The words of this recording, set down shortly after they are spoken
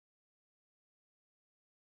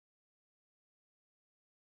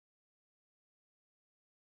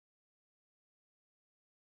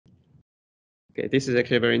Okay, this is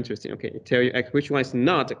actually very interesting. Okay, tell you which one is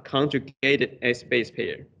not a conjugated acid-base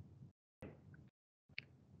pair.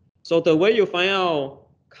 So the way you find out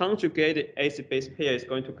conjugated acid-base pair is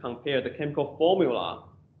going to compare the chemical formula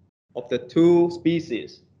of the two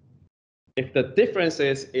species. If the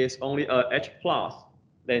differences is only a H plus,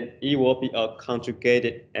 then it will be a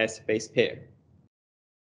conjugated acid-base pair.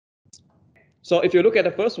 So if you look at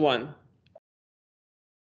the first one,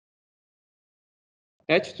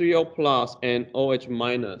 H3O plus and OH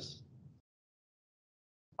minus,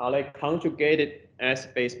 are they conjugated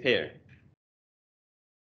acid-base pair?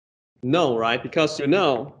 No, right? Because you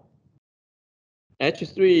know,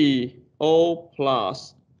 H3O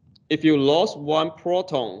plus, if you lost one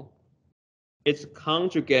proton, its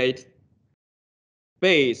conjugate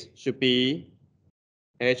base should be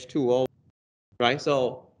H2O, right?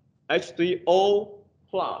 So H3O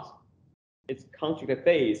plus, its conjugate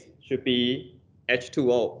base should be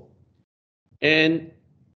H2O. And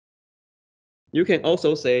you can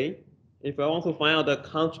also say, if I want to find out the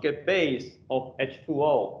conjugate base of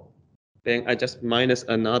H2O, then I just minus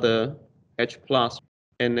another H plus,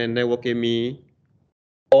 and then that will give me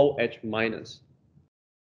OH minus.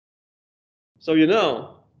 So you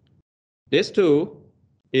know, this two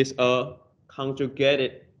is a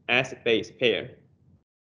conjugated acid-base pair.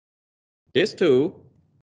 These two,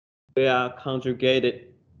 they are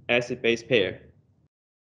conjugated acid-base pair.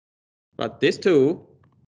 But these two,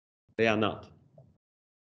 they are not.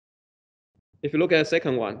 If you look at the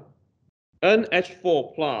second one,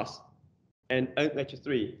 NH4 plus and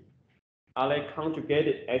NH3, are they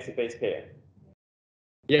conjugated acid-base pair?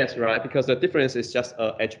 Yes, right, because the difference is just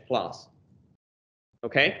a H plus.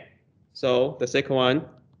 Okay, so the second one,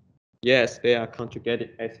 yes, they are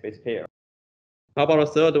conjugated acid-base pair. How about the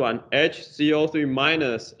third one, HCO3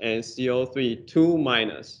 minus and CO3 2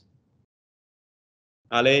 minus?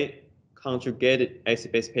 Are they conjugated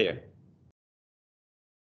acid-base pair?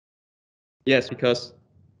 Yes, because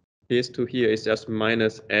this two here is just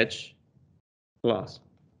minus H plus.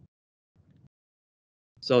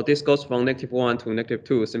 So this goes from -1 to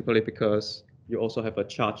 -2 simply because you also have a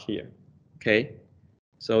charge here. Okay,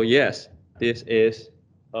 so yes, this is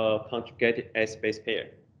a conjugated acid-base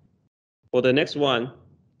pair. For the next one,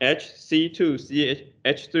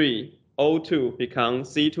 HC2CH3O2 becomes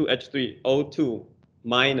C2H3O2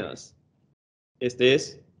 minus. Is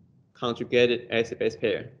this conjugated acid-base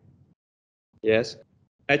pair? Yes.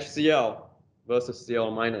 HCl versus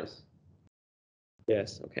Cl minus.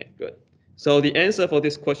 Yes, okay, good. So the answer for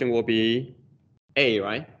this question will be A,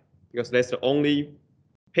 right? Because that's the only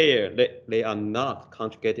pair that they are not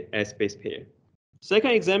conjugated acid-base pair.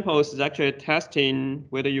 Second example is actually testing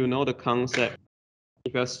whether you know the concept.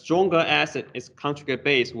 If a stronger acid, its conjugate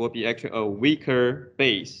base will be actually a weaker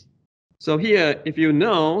base. So here, if you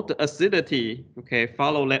know the acidity, okay,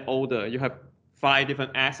 follow that order. You have 5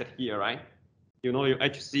 different acids here, right? You know your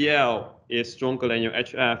HCl is stronger than your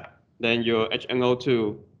HF, then your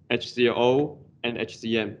HNO2, HCl, and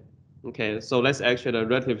HCl. Okay, so that's actually the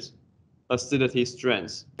relative acidity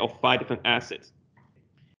strengths of 5 different acids.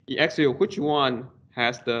 Actually, which one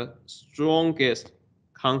has the strongest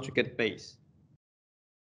conjugate base?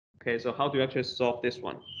 Okay, so how do you actually solve this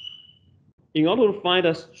one? In order to find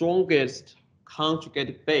the strongest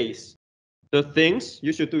conjugate base, the things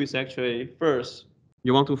you should do is actually first,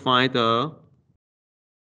 you want to find the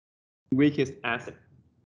weakest acid.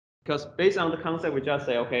 Because based on the concept, we just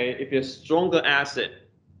say, okay, if it's stronger acid,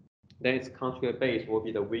 then its conjugate base will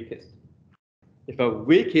be the weakest. If a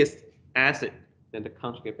weakest acid, then the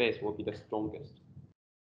conjugate base will be the strongest.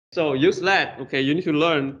 So use that, okay, you need to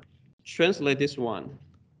learn, translate this one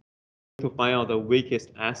to find out the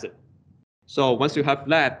weakest acid. So once you have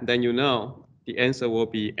that, then you know the answer will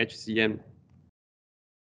be HCl.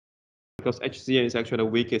 Because HCl is actually the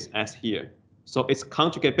weakest acid here. So its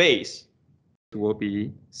conjugate base will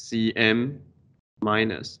be Cm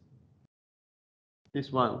minus.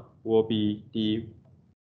 This one will be the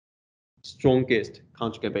strongest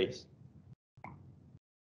conjugate base.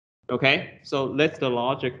 Okay, so that's the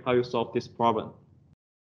logic how you solve this problem.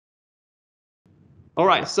 All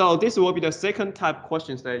right, so this will be the second type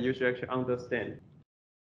questions that you should actually understand.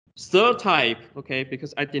 Third type, okay,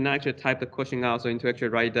 because I did not actually type the question out, so I need to actually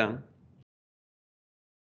write down.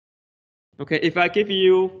 Okay, if I give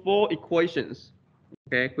you 4 equations,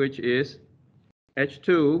 okay, which is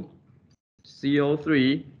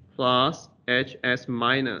H2CO3 plus HS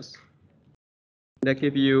minus, that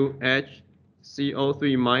give you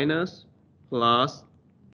HCO3 minus plus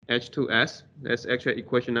H2S. That's actually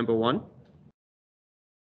equation number 1.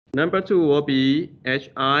 Number 2 will be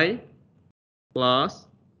HI plus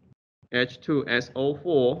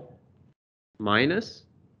H2SO4 minus,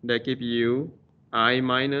 that give you I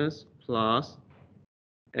minus plus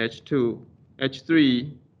H2,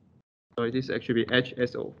 H3, so it is actually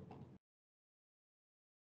HSO.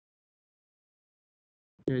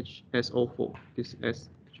 HSO4, this is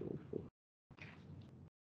HSO4.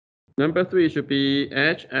 Number 3 should be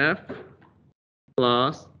HF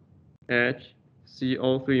plus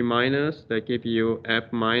HCO3 minus, that give you F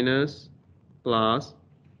minus plus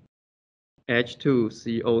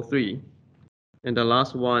H2CO3. And the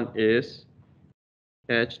last one is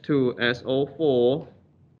H2SO4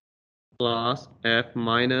 plus F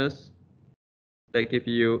minus, that give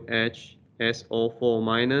you HSO4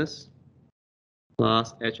 minus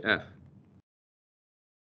plus HF.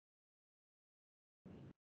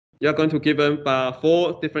 You're going to give them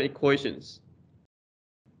 4 different equations.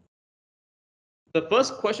 The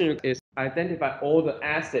first question is identify all the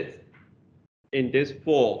acids in these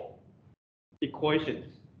 4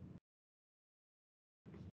 equations.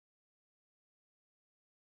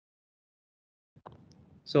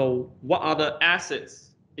 So what are the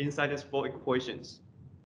acids inside these 4 equations?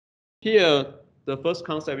 Here, the first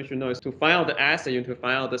concept you should know is to find out the acid, you need to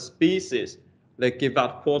find out the species that give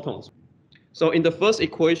out protons. So in the first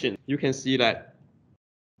equation, you can see that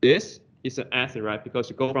this is an acid, right? Because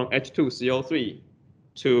you go from H2CO3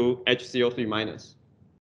 to HCO3 minus.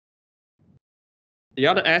 The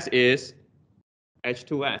other S is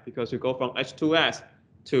H2S because you go from H2S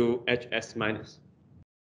to HS minus.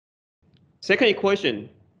 Second equation,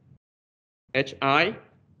 HI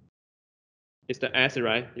is the acid,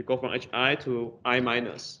 right? You go from HI to I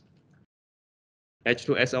minus.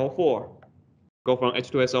 H2SO4, go from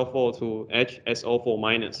H2SO4 to HSO4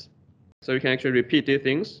 minus. So you can actually repeat these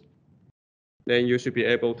things. Then you should be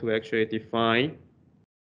able to actually define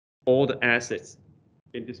all the acids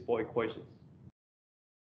in these 4 equations.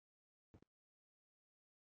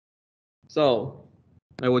 So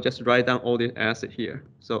I will just write down all the acid here.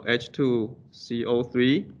 So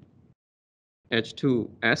H2CO3,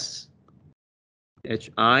 H2S,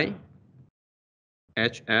 HI,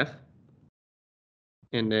 HF,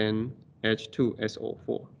 and then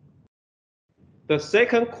H2SO4. The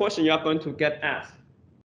second question you are going to get asked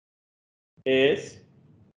is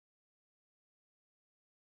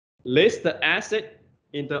list the acid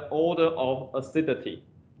in the order of acidity.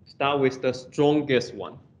 Start with the strongest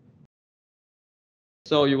one.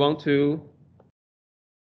 So you want to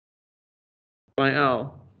find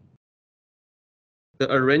out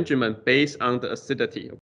the arrangement based on the acidity.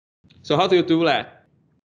 So how do you do that?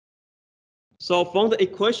 So from the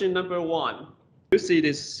equation number 1, you see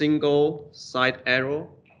this single side arrow.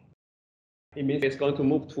 It means it's going to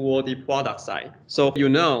move toward the product side. So you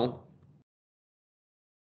know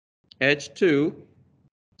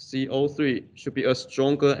H2CO3 should be a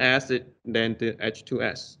stronger acid than the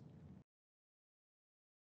H2S.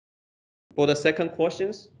 For the second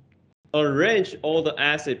questions, arrange all the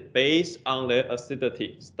acid based on their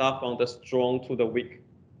acidity. Start from the strong to the weak.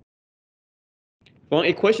 From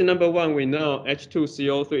equation number 1, we know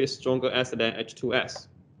H2CO3 is stronger acid than H2S.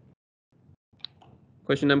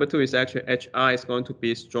 Question number 2 is actually HI is going to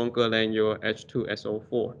be stronger than your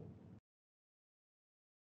H2SO4.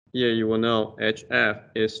 Here you will know HF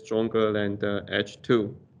is stronger than the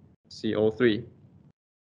H2CO3.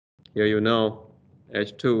 Here you know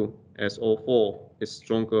H2SO4 is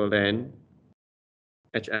stronger than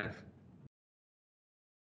HF.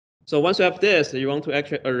 So once you have this, you want to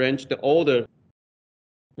actually arrange the order.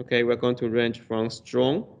 Okay, we're going to range from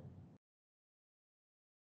strong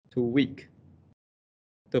to weak.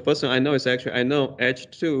 The first one I know is actually, I know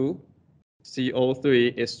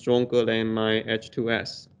H2CO3 is stronger than my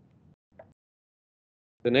H2S.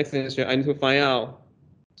 The next thing is I need to find out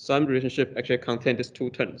some relationship actually contain these 2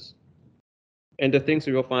 terms. And the things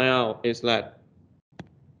we will find out is that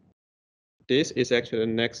this is actually the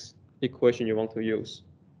next equation you want to use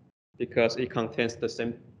because it contains the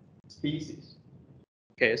same species.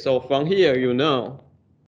 Okay, so from here, you know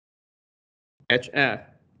HF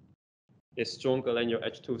is stronger than your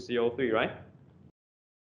H2CO3, right?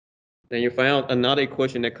 Then you find out another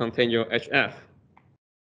equation that contains your HF.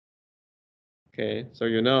 Okay, so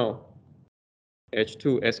you know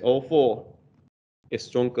H2SO4 is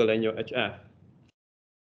stronger than your HF.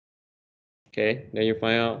 Okay, then you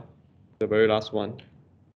find out the very last one.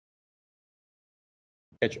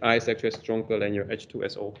 HI is actually stronger than your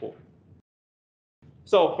H2SO4.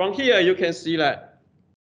 So from here, you can see that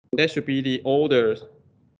that should be the order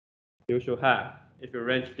you should have if you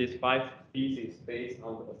arrange these 5 species based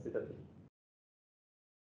on the acidity.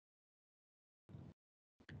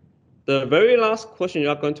 The very last question you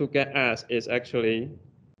are going to get asked is actually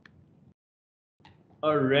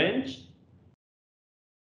arrange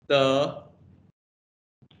the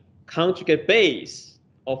conjugate base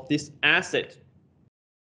of this acid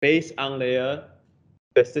based on their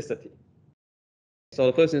basicity. So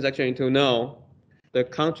the first thing is actually to know the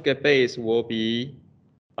conjugate base will be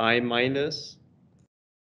I minus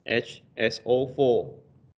HSO4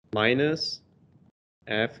 minus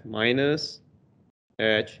F minus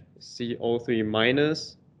HCO3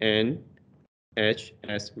 minus and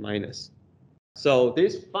HS minus. So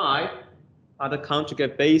these 5 are the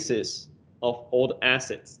conjugate bases of all the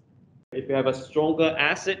acids. If you have a stronger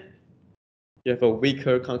acid, you have a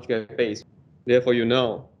weaker conjugate base. Therefore, you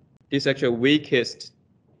know this is actually weakest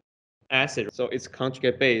acid, so its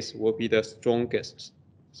conjugate base will be the strongest.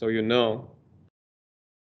 So you know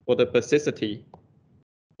for the basicity,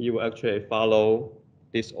 you will actually follow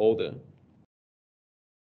this order.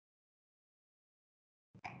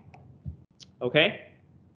 Okay?